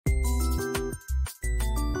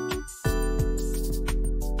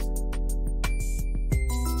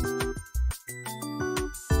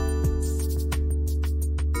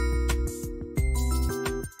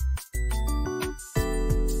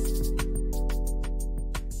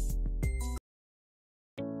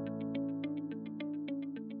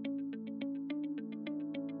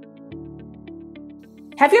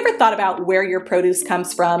Have you ever thought about where your produce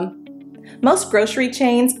comes from? Most grocery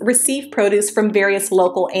chains receive produce from various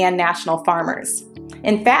local and national farmers.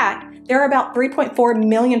 In fact, there are about 3.4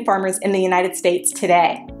 million farmers in the United States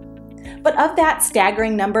today. But of that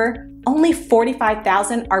staggering number, only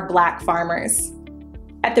 45,000 are Black farmers.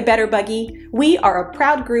 At the Better Buggy, we are a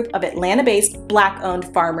proud group of Atlanta-based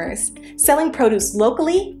Black-owned farmers, selling produce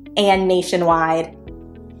locally and nationwide.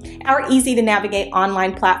 Our easy-to-navigate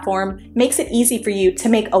online platform makes it easy for you to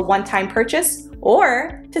make a one-time purchase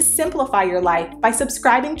or to simplify your life by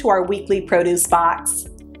subscribing to our weekly produce box.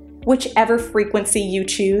 Whichever frequency you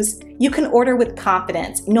choose, you can order with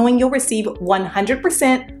confidence, knowing you'll receive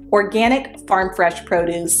 100% organic, farm-fresh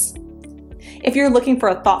produce. If you're looking for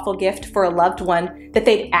a thoughtful gift for a loved one that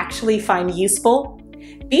they'd actually find useful,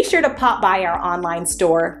 be sure to pop by our online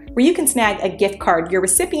store where you can snag a gift card your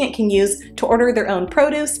recipient can use to order their own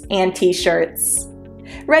produce and t-shirts.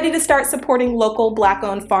 Ready to start supporting local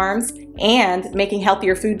Black-owned farms and making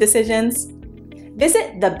healthier food decisions?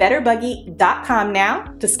 Visit thebetterbuggy.com now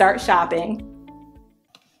to start shopping.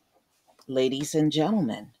 Ladies and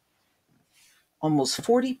gentlemen, almost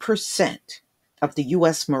 40% of the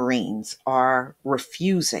U.S. Marines are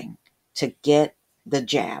refusing to get the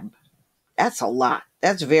jab. That's a lot.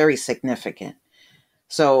 That's very significant.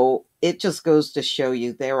 So it just goes to show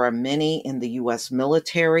you there are many in the U.S.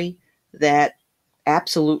 military that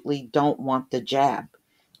absolutely don't want the jab.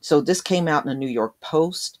 So this came out in the New York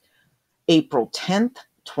Post, April 10th,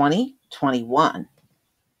 2021.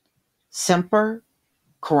 Semper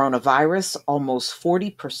coronavirus, almost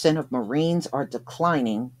 40% of Marines are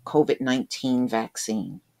declining COVID-19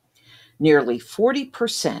 vaccine. Nearly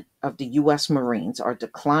 40% of the U.S. Marines are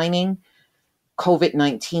declining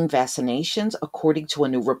COVID-19 vaccinations, according to a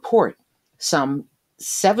new report. Some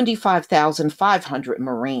 75,500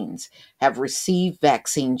 Marines have received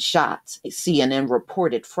vaccine shots, CNN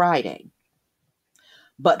reported Friday.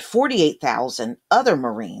 But 48,000 other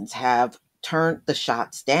Marines have turned the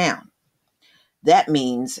shots down. That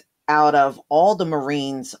means out of all the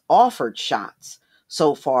Marines offered shots,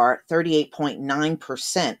 so far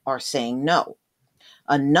 38.9% are saying no.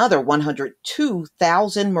 Another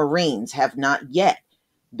 102,000 Marines have not yet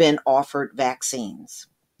been offered vaccines.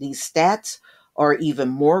 These stats are even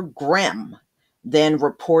more grim than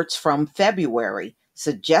reports from February,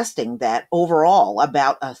 suggesting that overall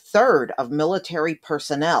about a third of military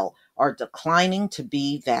personnel are declining to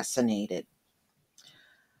be vaccinated.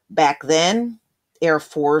 Back then, Air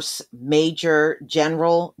Force Major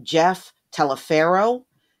General Jeff Taliaferro,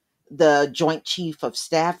 the Joint Chief of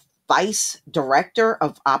Staff Vice Director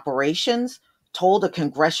of Operations, told a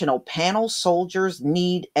congressional panel soldiers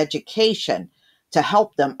need education to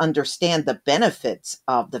help them understand the benefits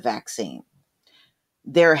of the vaccine.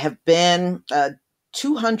 There have been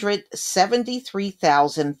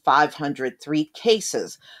 273,503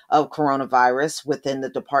 cases of coronavirus within the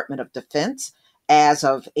Department of Defense as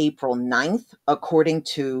of April 9th, according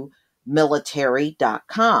to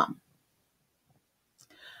military.com.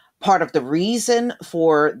 Part of the reason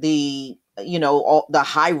for the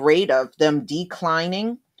high rate of them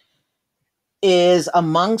declining is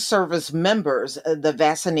among service members, the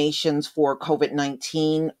vaccinations for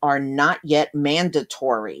COVID-19 are not yet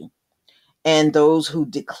mandatory, and those who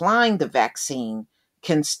decline the vaccine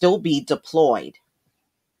can still be deployed.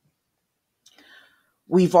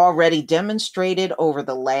 We've already demonstrated over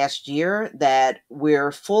the last year that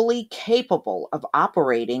we're fully capable of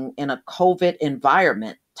operating in a COVID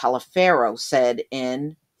environment, Taliaferro said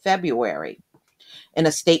in February. In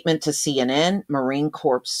a statement to CNN, Marine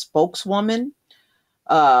Corps spokeswoman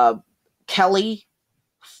Kelly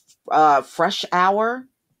Freshour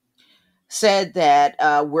said that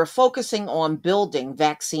we're focusing on building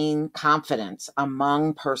vaccine confidence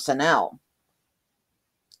among personnel.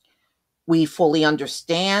 We fully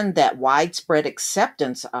understand that widespread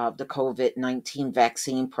acceptance of the COVID-19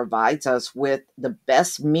 vaccine provides us with the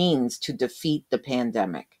best means to defeat the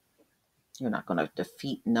pandemic. You're not going to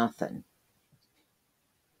defeat nothing.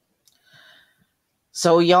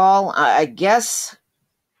 So y'all, I guess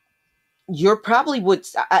you're probably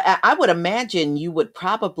I would imagine you would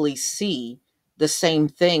probably see the same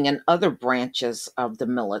thing in other branches of the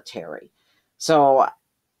military. So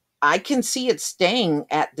I can see it staying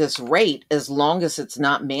at this rate as long as it's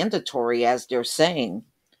not mandatory, as they're saying.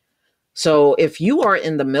 So if you are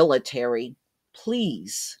in the military,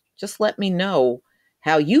 please just let me know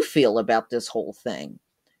how you feel about this whole thing.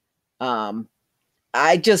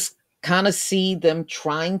 I just kind of see them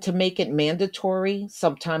trying to make it mandatory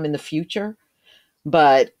sometime in the future.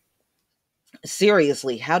 But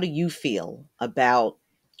seriously, how do you feel about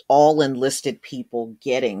all enlisted people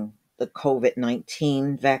getting the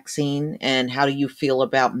COVID-19 vaccine? And how do you feel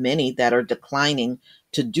about many that are declining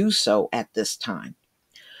to do so at this time?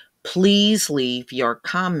 Please leave your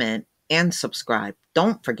comment and subscribe.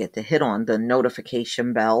 Don't forget to hit on the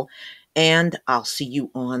notification bell, and I'll see you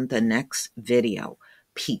on the next video.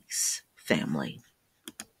 Peace, family.